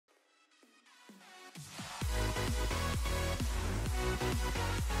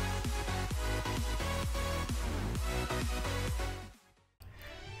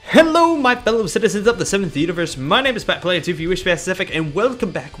Hello, my fellow citizens of the 7th universe. My name is Peoplezz, if you wish to be specific, and welcome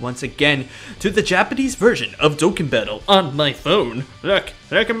back once again to the Japanese version of Dokkan Battle on my phone. Look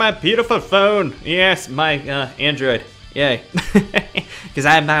at my beautiful phone. Yes, my Android. Yay. Because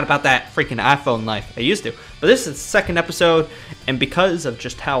I'm not about that freaking iPhone life. I used to. But this is the second episode, and because of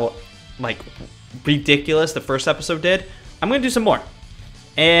just how, like, ridiculous the first episode did, I'm going to do some more.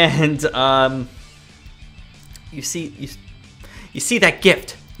 And, you see that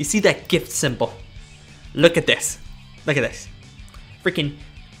gift. You see that gift symbol? Look at this. Look at this. Freaking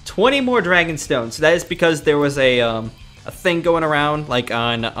 20 more dragon stones. That is because there was a thing going around like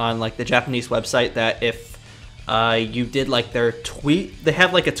on like the Japanese website that if you did like their tweet, they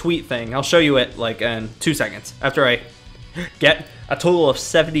have like a tweet thing. I'll show you it like in 2 seconds after I get a total of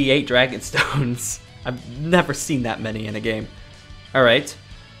 78 dragon stones. I've never seen that many in a game. All right.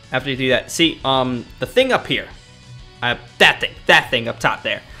 After you do that, see the thing up here. That thing up top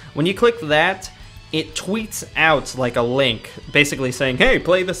there. When you click that, it tweets out like a link, basically saying, "Hey,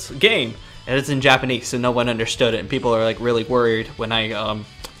 play this game," and it's in Japanese, so no one understood it, and people are like really worried when I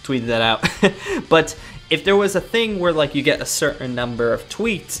tweeted that out. But if there was a thing where like you get a certain number of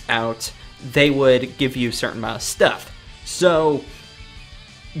tweets out, they would give you a certain amount of stuff. So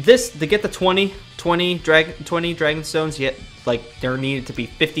to get the 20 dragon stones, yet like there needed to be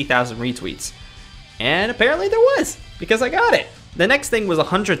 50,000 retweets. And apparently there was, because I got it. The next thing was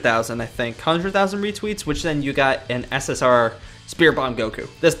 100,000, I think. 100,000 retweets, which then you got an SSR Spear Bomb Goku.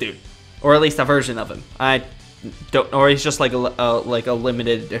 This dude. Or at least a version of him. I don't know, or he's just like a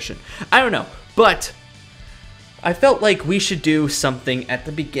limited edition. I don't know. But I felt like we should do something at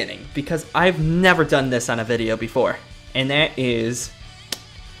the beginning, because I've never done this on a video before. And that is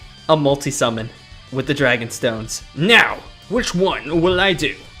a multi-summon with the Dragon Stones. Now, which one will I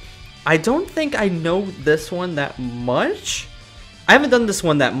do? I don't think I know this one that much. I haven't done this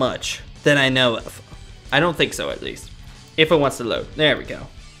one that much that I know of. I don't think so, at least. If it wants to load. There we go.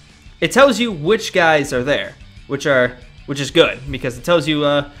 It tells you which guys are there, which is good, because it tells you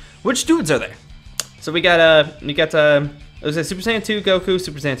which dudes are there. So we got it was a Super Saiyan 2 Goku,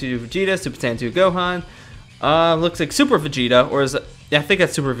 Super Saiyan 2 Vegeta, Super Saiyan 2 Gohan. Looks like Super Vegeta, or is it? Yeah, I think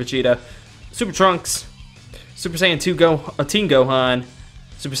that's Super Vegeta. Super Trunks, Super Saiyan 2 Teen Gohan,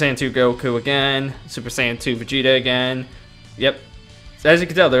 Super Saiyan 2 Goku again, Super Saiyan 2 Vegeta again. Yep. As you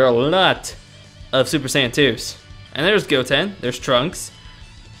can tell, there are a lot of Super Saiyan 2s. And there's Goten, there's Trunks,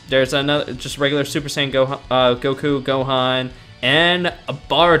 there's another just regular Super Saiyan Goku, Gohan, and a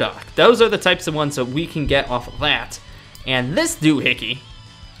Bardock. Those are the types of ones that we can get off of that. And this doohickey,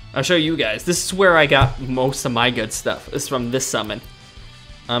 I'll show you guys. This is where I got most of my good stuff. It's from this summon.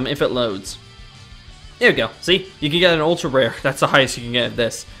 If it loads. There we go. See, you can get an ultra rare. That's the highest you can get of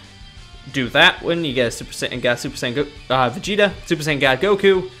this. Do that one. You get a Super Saiyan Vegeta, Super Saiyan God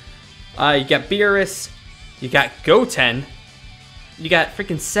Goku. You got Beerus. You got Goten. You got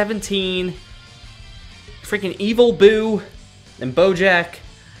freaking 17. Freaking Evil Boo and Bojack.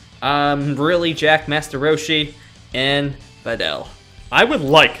 Really Jack, Master Roshi, and Videl. I would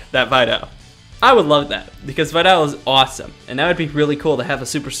like that Videl. I would love that because Videl is awesome, and that would be really cool to have a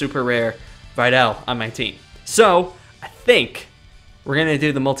super rare Videl on my team. So I think we're gonna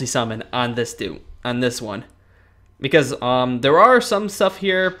do the multi-summon on this one, because there are some stuff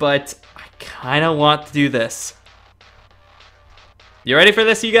here, but I kind of want to do this. You ready for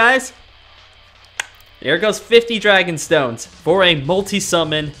this, you guys? Here goes 50 dragon stones for a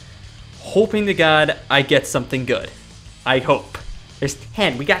multi-summon, hoping to God I get something good. I hope. There's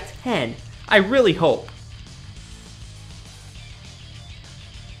 10. We got 10. I really hope.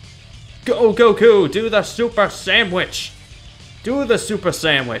 Go, Goku! Do the super sandwich! Do the super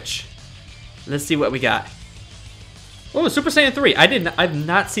sandwich! Let's see what we got. Oh, Super Saiyan 3! I've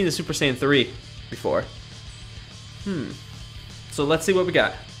not seen the Super Saiyan 3 before. So let's see what we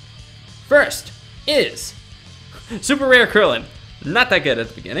got. First is Super Rare Krillin. Not that good at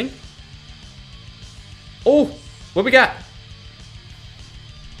the beginning. Oh, what we got?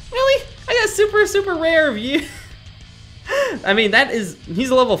 Really? I got super rare of you. I mean, he's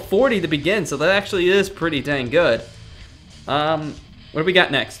a level 40 to begin, so that actually is pretty dang good. What do we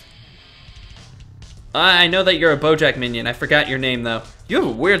got next? I know that you're a Bojack minion. I forgot your name, though. You have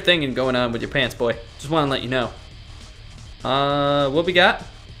a weird thing going on with your pants, boy. Just want to let you know. What we got?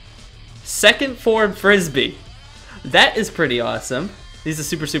 Second form Frisbee. That is pretty awesome. These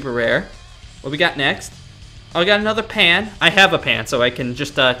are super rare. What we got next? Oh, we got another pan. I have a pan, so I can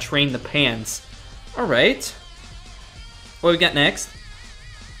just train the pans. All right. What we got next?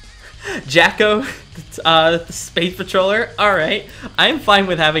 Jacko, the Space Patroller. All right. I'm fine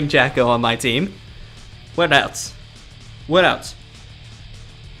with having Jacko on my team. What else? What else?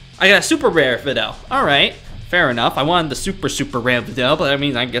 I got a super rare Videl. Alright, fair enough. I wanted the super rare Videl, but I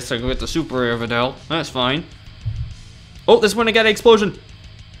mean, I guess I can get the super rare Videl. That's fine. Oh, this one I got an explosion.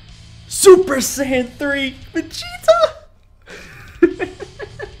 Super Saiyan 3 Vegeta!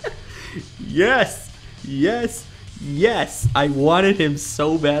 Yes, yes, yes. I wanted him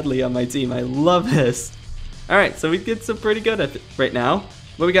so badly on my team. I love this. Alright, so we get some pretty good at it right now.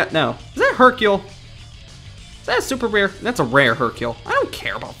 What we got now? Is that Hercule? Is that a super rare? That's a rare Hercule. I don't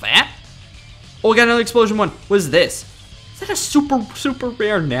care about that. Oh, we got another explosion one. What is this? Is that a super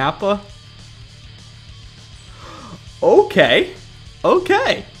rare Nappa? Okay.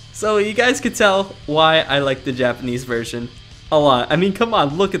 Okay. So you guys could tell why I like the Japanese version a lot. I mean, come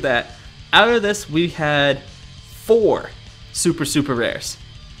on, look at that. Out of this, we had 4 super rares.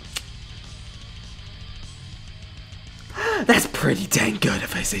 That's pretty dang good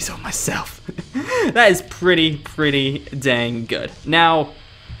if I say so myself. That is pretty dang good. Now,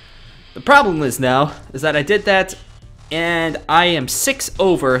 the problem is that I did that and I am 6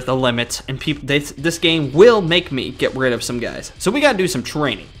 over the limit, and this game will make me get rid of some guys. So we gotta do some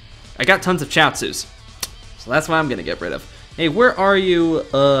training. I got tons of Chaozus, so that's what I'm gonna get rid of. Hey, where are you,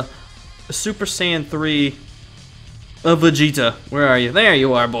 Super Saiyan 3 Vegeta? Where are you? There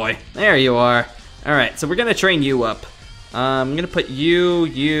you are, boy. There you are. Alright, so we're gonna train you up. I'm gonna put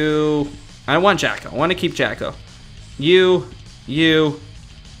you. I don't want Jacko. I want to keep Jacko. You,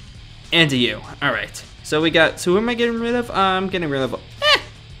 and you. Alright. So we got. So who am I getting rid of? I'm getting rid of.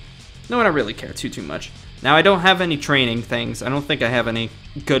 No, I don't really care too much. Now I don't have any training things. I don't think I have any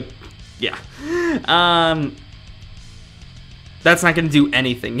good. Yeah. That's not gonna do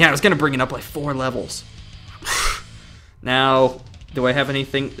anything. Yeah, I was gonna bring it up like 4 levels. Now, do I have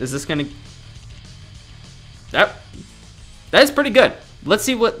anything? Is this gonna? That's pretty good. Let's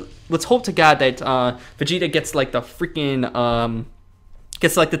see what. Let's hope to God that Vegeta gets like the freaking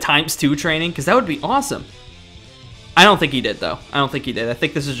gets like the ×2 training, because that would be awesome. I don't think he did though. I don't think he did. I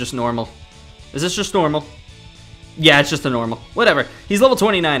think this is just normal. Is this just normal? Yeah, it's just a normal. Whatever. He's level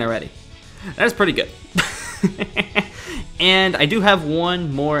 29 already. That's pretty good. And I do have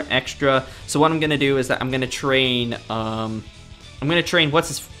one more extra. So what I'm gonna do is that I'm gonna train. I'm gonna train.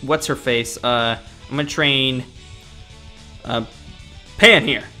 What's her face? I'm gonna train. Pan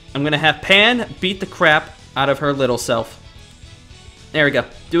here. I'm gonna have Pan beat the crap out of her little self. There we go.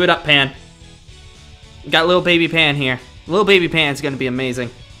 Do it up, Pan. Got little baby Pan here. Little baby Pan's gonna be amazing.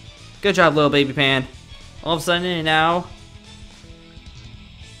 Good job, little baby Pan. All of a sudden now,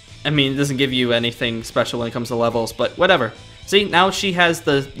 I mean, it doesn't give you anything special when it comes to levels, but whatever. See, now she has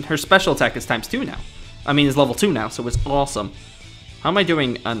her special attack is ×2 now. I mean, it's level 2 now, so it's awesome. How am I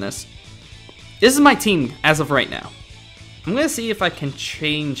doing on this? This is my team as of right now. I'm gonna see if I can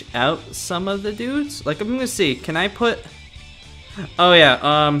change out some of the dudes. Like, I'm gonna see, can I put... Oh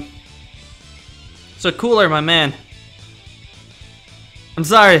yeah, so Cooler, my man. I'm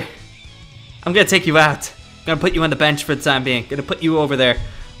sorry. I'm gonna take you out. I'm gonna put you on the bench for the time being. Gonna put you over there.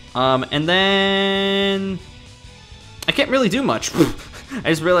 And then... I can't really do much. I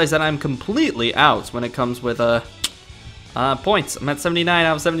just realized that I'm completely out when it comes with, points. I'm at 79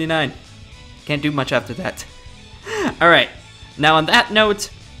 out of 79. Can't do much after that. Alright, now on that note,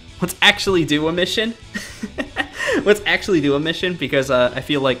 let's actually do a mission. Let's actually do a mission, because I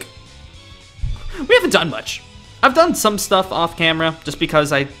feel like we haven't done much. I've done some stuff off camera, just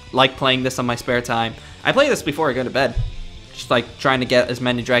because I like playing this on my spare time. I play this before I go to bed. Just like trying to get as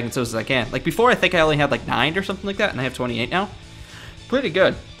many Dragon Souls as I can. Like before, I think I only had like 9 or something like that, and I have 28 now. Pretty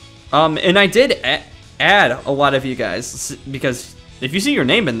good. And I did add a lot of you guys, because if you see your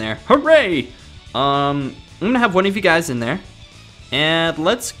name in there, hooray! I'm gonna have one of you guys in there, and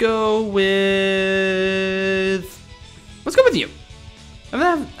let's go with you.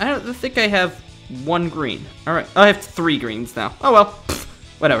 I don't think I have 1 green. All right, I have 3 greens now. Oh well,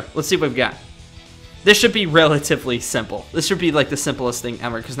 whatever. Let's see what we've got. This should be relatively simple. This should be like the simplest thing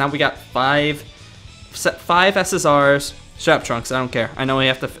ever, because now we got 5 SSRs. Shut up, Trunks. I don't care. I know we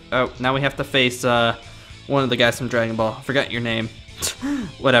have to. Oh, now we have to face one of the guys from Dragon Ball. I forgot your name.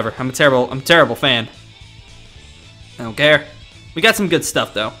 Whatever. I'm a terrible fan. I don't care. We got some good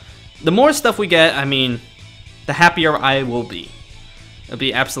stuff though. The more stuff we get, I mean, the happier I will be. It'll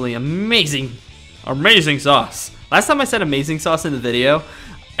be absolutely amazing. Amazing sauce. Last time I said amazing sauce in the video,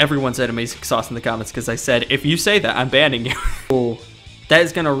 everyone said amazing sauce in the comments, because I said, if you say that, I'm banning you. Ooh, that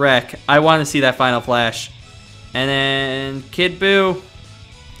is gonna wreck. I want to see that final flash. And then Kid Buu,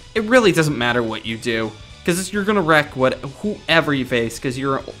 it really doesn't matter what you do, because you're gonna wreck whoever you face, because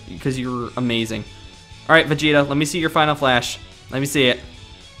you're amazing. All right, Vegeta, let me see your final flash. Let me see it.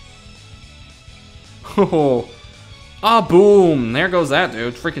 Oh, Ah, boom. There goes that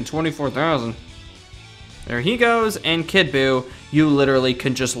dude. Freaking 24,000. There he goes. And Kid Buu, you literally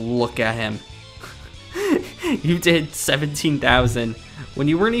can just look at him. You did 17,000 when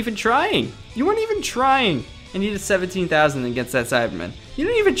you weren't even trying. You weren't even trying. And you did 17,000 against that Cyberman. You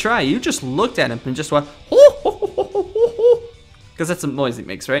didn't even try. You just looked at him and just went, because that's the noise he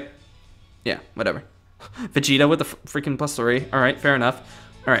makes, right? Yeah, whatever. Vegeta with the freaking +3. All right, fair enough.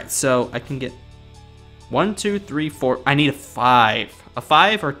 All right, so I can get 1, 2, 3, 4. I need a 5. A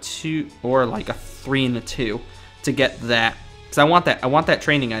 5 or 2, or like a 3 and a 2 to get that. Because I want that. I want that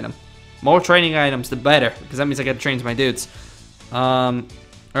training item. More training items, the better. Because that means I got to train my dudes.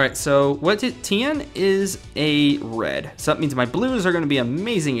 Alright, so what did Tien is a red. So that means my blues are going to be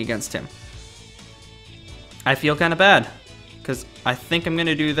amazing against him. I feel kind of bad. Because I think I'm going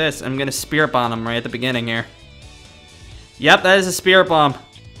to do this. I'm going to Spirit Bomb him right at the beginning here. Yep, that is a Spirit Bomb.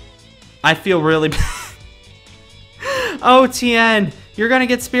 I feel really bad. Oh, Tien, you're going to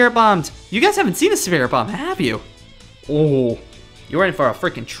get Spirit Bombed. You guys haven't seen a Spirit Bomb, have you? Oh, you're in for a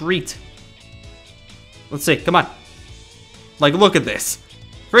freaking treat. Let's see, come on. Like, look at this.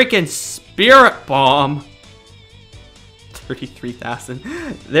 Freaking Spirit Bomb. 33,000.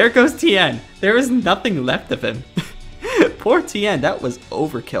 There goes Tien. There is nothing left of him. Poor Tien, that was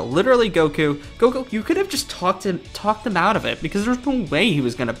overkill. Literally, Goku, you could have just talked him out of it because there's no way he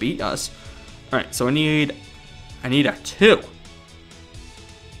was gonna beat us. All right, so I need a 2.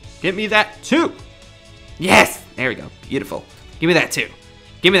 Give me that 2. Yes, there we go. Beautiful. Give me that 2.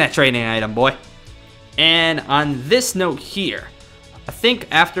 Give me that training item, boy. And on this note here, I think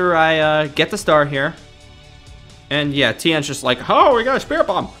after I get the star here, and yeah, Tien's just like, oh, we got a Spirit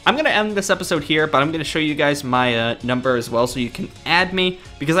Bomb. I'm going to end this episode here, but I'm going to show you guys my number as well so you can add me,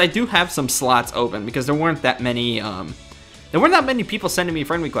 because I do have some slots open, because there weren't that many people sending me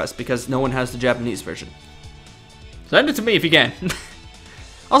friend requests, because no one has the Japanese version. Send it to me if you can.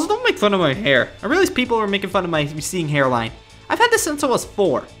 Also, don't make fun of my hair. I realize people are making fun of my receding hairline. I've had this since I was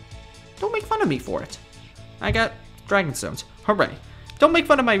 4. Don't make fun of me for it. I got Dragon Stones. Hooray. Don't make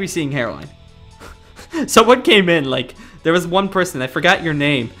fun of my receding hairline. Someone came in, like, there was one person, I forgot your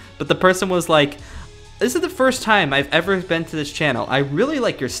name, but the person was like, this is the first time I've ever been to this channel. I really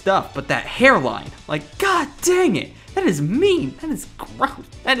like your stuff, but that hairline, like, god dang it. That is mean. That is gross.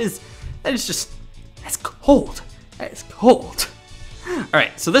 That is just, that's cold. That is cold.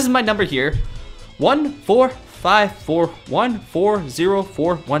 Alright, so this is my number here.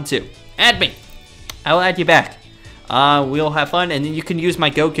 14541404112. Add me. I'll add you back. We'll have fun, and then you can use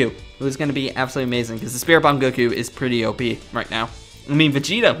my Goku, who is going to be absolutely amazing, because the Spirit Bomb Goku is pretty OP right now. I mean,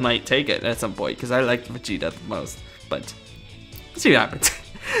 Vegeta might take it at some point, because I like Vegeta the most, but let's see what happens.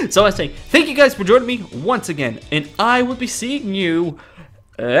 So I say, thank you guys for joining me once again, and I will be seeing you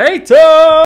later!